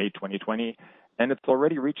was May 2020. And it's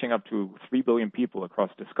already reaching up to 3 billion people across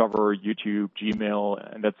Discover, YouTube,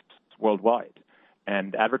 Gmail, and that's worldwide.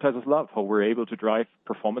 And advertisers love how we're able to drive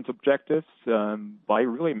performance objectives by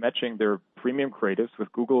really matching their premium creatives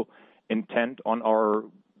with Google intent on our,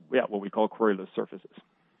 what we call queryless surfaces.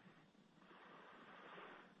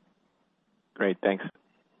 Great, thanks.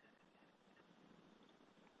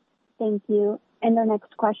 Thank you. And our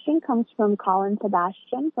next question comes from Colin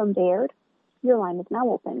Sebastian from Baird. Your line is now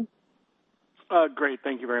open. Great.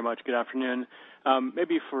 Thank you very much. Good afternoon.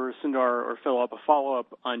 Maybe for Sundar or Philip, a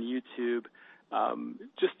follow-up on YouTube.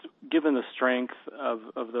 Just given the strength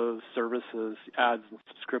of those services, ads and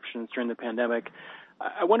subscriptions during the pandemic,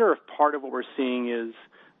 I wonder if part of what we're seeing is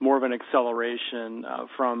more of an acceleration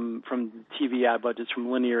from TV ad budgets, from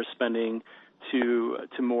linear spending to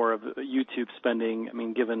more of YouTube spending. I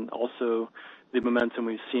mean, given also the momentum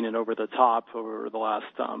we've seen in over the top over the last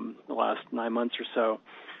 9 months or so.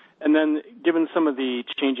 And then given some of the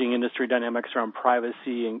changing industry dynamics around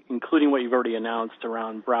privacy, including what you've already announced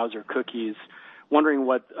around browser cookies, wondering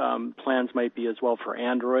what plans might be as well for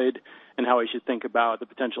Android and how we should think about the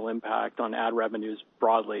potential impact on ad revenues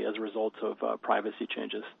broadly as a result of privacy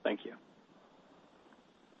changes. Thank you.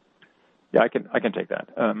 Yeah, I can take that.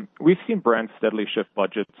 We've seen brands steadily shift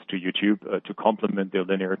budgets to YouTube to complement their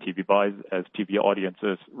linear TV buys as TV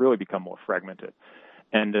audiences really become more fragmented.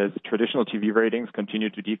 And as traditional TV ratings continue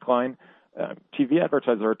to decline, TV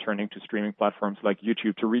advertisers are turning to streaming platforms like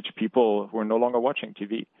YouTube to reach people who are no longer watching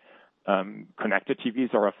TV. Connected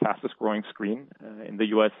TVs are our fastest growing screen. In the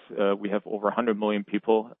U.S., we have over 100 million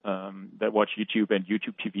people that watch YouTube and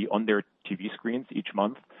YouTube TV on their TV screens each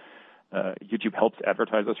month. YouTube helps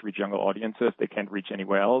advertisers reach younger audiences they can't reach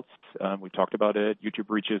anywhere else. We talked about it. YouTube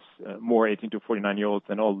reaches more 18 to 49-year-olds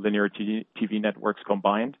than all linear TV networks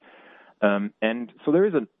combined. And so there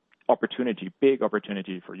is an opportunity, big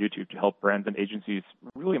opportunity for YouTube to help brands and agencies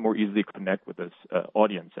really more easily connect with this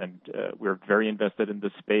audience. And we're very invested in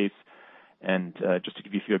this space. And just to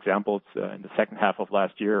give you a few examples, in the second half of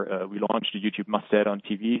last year, we launched a YouTube Must-Add on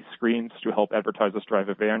TV screens to help advertisers drive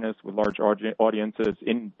awareness with large audiences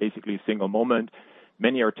in basically a single moment.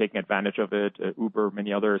 Many are taking advantage of it, Uber,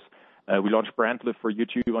 many others. We launched Brand Lift for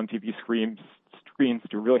YouTube on TV screens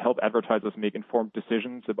to really help advertisers make informed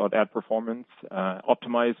decisions about ad performance,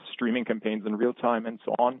 optimize streaming campaigns in real time, and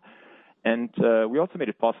so on. And we also made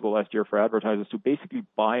it possible last year for advertisers to basically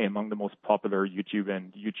buy among the most popular YouTube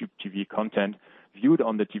and YouTube TV content viewed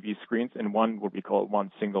on the TV screens in what we call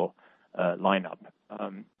one single lineup.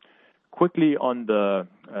 Quickly on the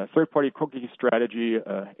third-party cookie strategy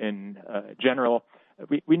in general,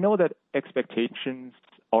 we know that expectations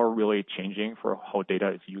are really changing for how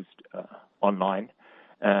data is used online.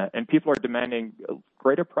 And people are demanding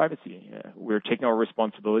greater privacy. We're taking our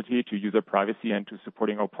responsibility to user privacy and to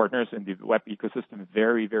supporting our partners in the web ecosystem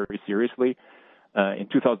very, very seriously. In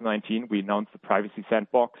 2019, we announced the Privacy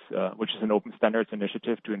Sandbox, which is an open standards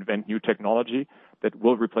initiative to invent new technology that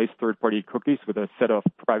will replace third-party cookies with a set of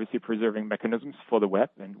privacy-preserving mechanisms for the web,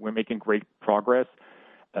 and we're making great progress.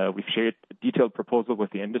 We've shared a detailed proposal with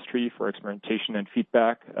the industry for experimentation and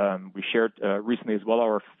feedback. We shared recently as well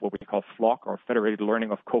our what we call FLoC, our Federated Learning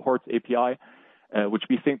of Cohorts API, which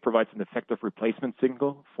we think provides an effective replacement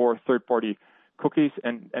signal for third-party cookies.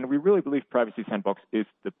 And we really believe Privacy Sandbox is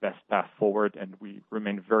the best path forward, and we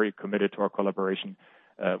remain very committed to our collaboration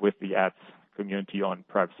with the ads community on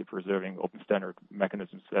privacy-preserving open standard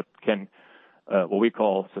mechanisms that can, what we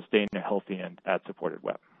call, sustain a healthy and ad-supported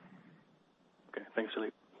web. Okay, thanks,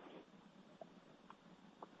 Philippe.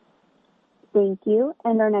 Thank you.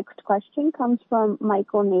 And our next question comes from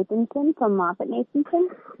Michael Nathanson from MoffettNathanson.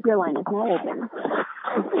 Your line is now open.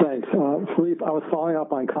 Thanks. Philippe, I was following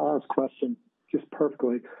up on Colin's question just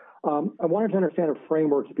perfectly. I wanted to understand a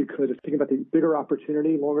framework, if you could, just thinking about the bigger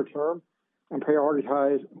opportunity longer term and priorities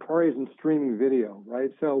in streaming video,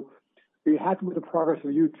 right? So are you happy with the progress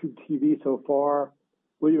of YouTube TV so far?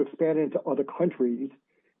 Will you expand it into other countries?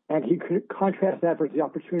 And can you contrast that versus the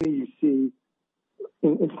opportunity you see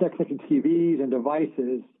in internet-connected TVs and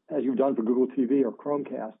devices, as you've done for Google TV or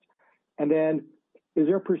Chromecast? And then, is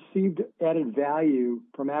there perceived added value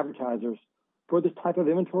from advertisers for this type of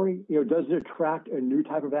inventory? You know, does it attract a new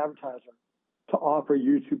type of advertiser to offer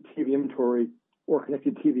YouTube TV inventory or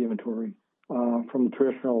connected TV inventory from the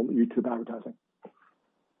traditional YouTube advertising?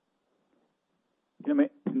 You know,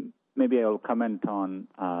 maybe I'll comment on.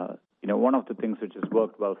 One of the things which has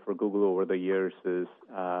worked well for Google over the years is,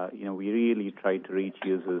 we really try to reach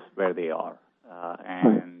users where they are.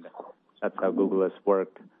 And that's how Google has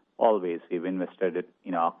worked always. We've invested it,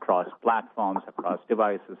 across platforms, across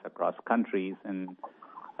devices, across countries. And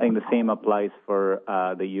I think the same applies for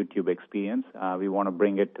the YouTube experience. We want to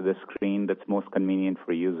bring it to the screen that's most convenient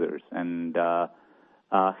for users. And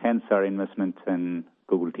hence our investments in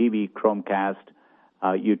Google TV, Chromecast,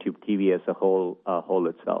 YouTube TV as a whole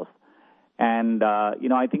itself. And,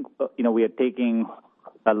 I think, we are taking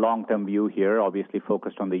a long-term view here, obviously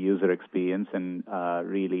focused on the user experience and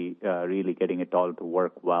really getting it all to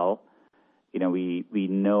work well. we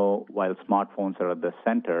know while smartphones are at the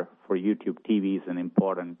center, for YouTube, TV is an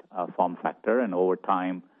important form factor, and over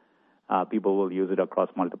time, people will use it across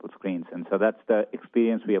multiple screens. And so that's the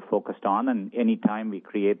experience we are focused on. And anytime we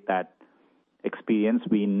create that experience,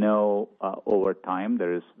 we know over time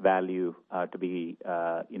there is value to be,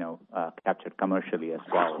 captured commercially as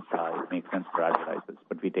well. It makes sense for advertisers,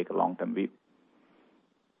 but we take a long-term view.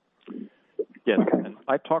 Yes, and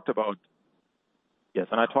I talked about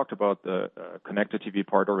the connected TV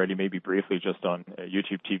part already, maybe briefly just on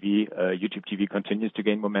YouTube TV. YouTube TV continues to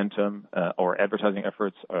gain momentum. Our advertising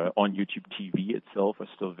efforts on YouTube TV itself are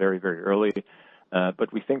still very, very early.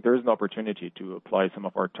 But we think there is an opportunity to apply some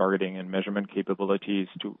of our targeting and measurement capabilities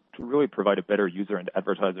to really provide a better user and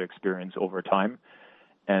advertiser experience over time.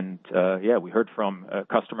 And, we heard from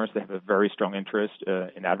customers that have a very strong interest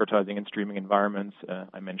in advertising and streaming environments.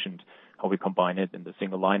 I mentioned how we combine it in the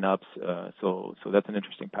single lineups. So that's an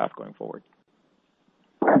interesting path going forward.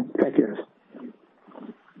 Thank you.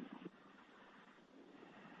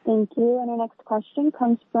 Thank you. And our next question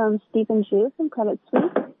comes from Stephen Ju from Credit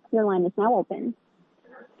Suisse. Your line is now open.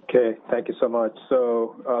 Okay, thank you so much.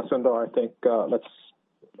 So, Sundar,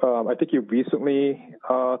 I think you recently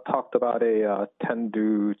talked about a 10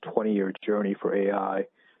 to 20-year journey for AI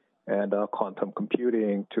and quantum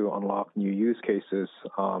computing to unlock new use cases.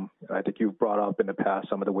 I think you've brought up in the past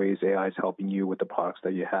some of the ways AI is helping you with the products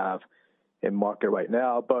that you have in market right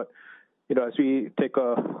now. But, as we take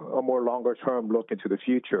a more longer-term look into the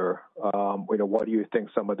future, what do you think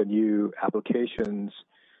some of the new applications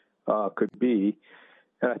could be?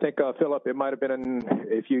 And I think, Philip, it might have been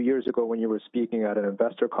a few years ago when you were speaking at an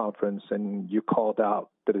investor conference and you called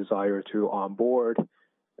out the desire to onboard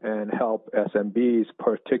and help SMBs,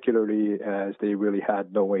 particularly as they really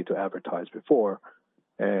had no way to advertise before.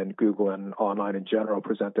 And Google and online in general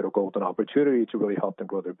presented a golden opportunity to really help them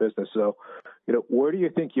grow their business. So, where do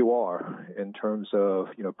you think you are in terms of,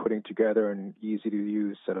 putting together an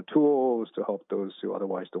easy-to-use set of tools to help those who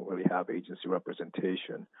otherwise don't really have agency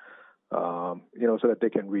representation? So that they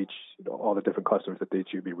can reach all the different customers that they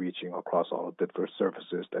should be reaching across all the different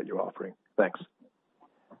services that you're offering. Thanks.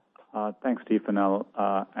 Thanks, Stephen. I'll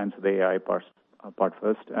answer the AI part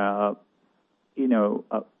first.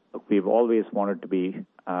 We've always wanted to be,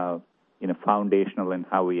 foundational in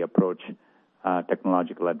how we approach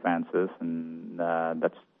technological advances, and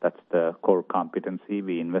that's the core competency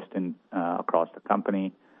we invest in across the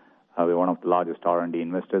company. We're one of the largest R&D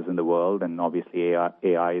investors in the world, and obviously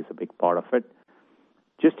AI is a big part of it.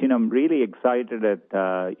 Just, I'm really excited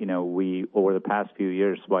that, we, over the past few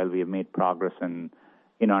years, while we have made progress in,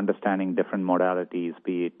 understanding different modalities,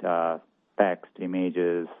 be it text,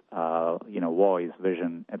 images, voice,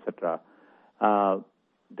 vision, etc.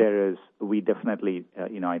 We definitely,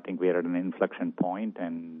 I think we are at an inflection point,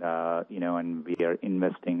 and, and we are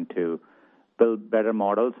investing to build better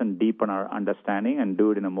models and deepen our understanding and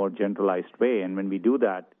do it in a more generalized way. And when we do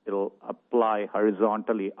that, it'll apply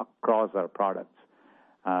horizontally across our products.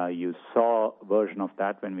 You saw a version of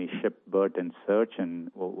that when we shipped BERT in search,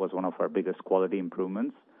 and was one of our biggest quality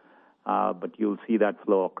improvements. But you'll see that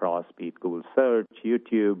flow across, be it Google Search,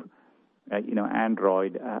 YouTube,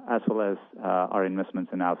 Android, as well as our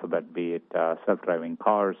investments in Alphabet, be it self-driving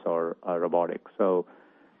cars or robotics. So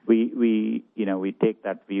we take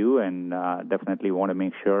that view and definitely want to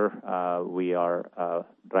make sure we are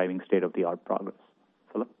driving state-of-the-art progress.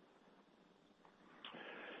 Philip?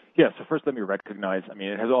 Yeah, so first let me recognize,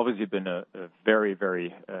 it has obviously been a very,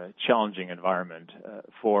 very challenging environment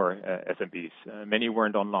for SMBs. Many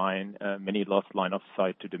weren't online. Many lost line of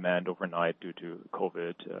sight to demand overnight due to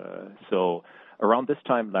COVID. So around this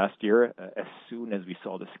time last year, as soon as we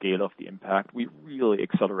saw the scale of the impact, we really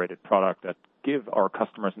accelerated product that give our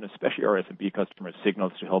customers, and especially our SMB customers,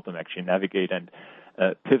 signals to help them actually navigate and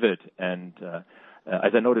pivot. And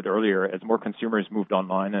as I noted earlier, as more consumers moved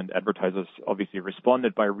online and advertisers obviously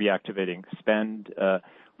responded by reactivating spend,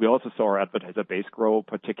 we also saw our advertiser base grow,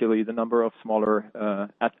 particularly the number of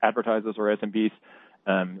smaller advertisers or SMBs.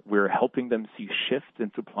 We're helping them see shifts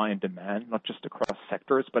in supply and demand, not just across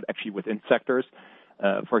sectors, but actually within sectors.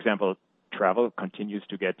 For example, travel continues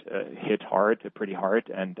to get hit pretty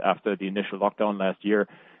hard. And after the initial lockdown last year,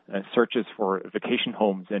 searches for vacation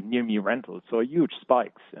homes and near-me rentals saw huge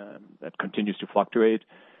spikes that continues to fluctuate.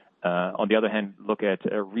 On the other hand, look at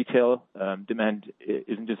retail. Demand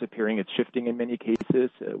isn't disappearing. It's shifting in many cases.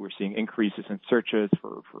 We're seeing increases in searches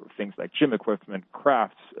for things like gym equipment,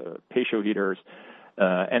 crafts, patio heaters,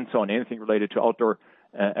 and so on, anything related to outdoor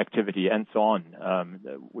activity and so on.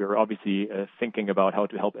 We're obviously thinking about how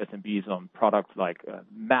to help SMBs on products like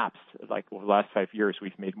maps. Like over the last 5 years,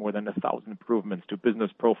 we've made more than 1,000 improvements to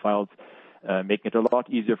business profiles making it a lot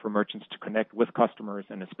easier for merchants to connect with customers,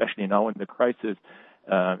 and especially now in the crisis.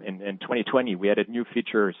 In 2020, we added new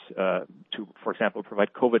features to, for example,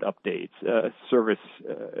 provide COVID updates, service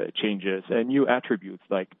changes, and new attributes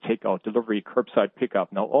like takeout, delivery, curbside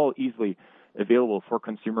pickup, now all easily available for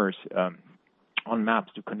consumers on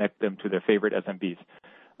Maps to connect them to their favorite SMBs.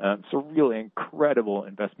 So really incredible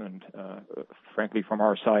investment, frankly, from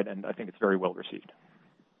our side, and I think it's very well received.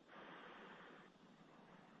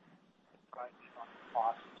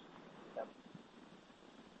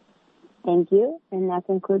 Thank you. And that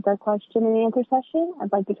concludes our question and answer session.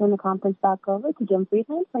 I'd like to turn the conference back over to Jim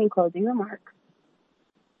Friedland for any closing remarks.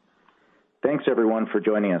 Thanks, everyone, for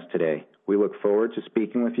joining us today. We look forward to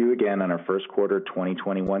speaking with you again on our first quarter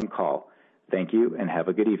 2021 call. Thank you, and have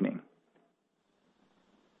a good evening.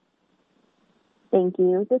 Thank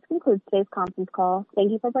you. This concludes today's conference call.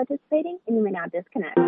 Thank you for participating, and you may now disconnect.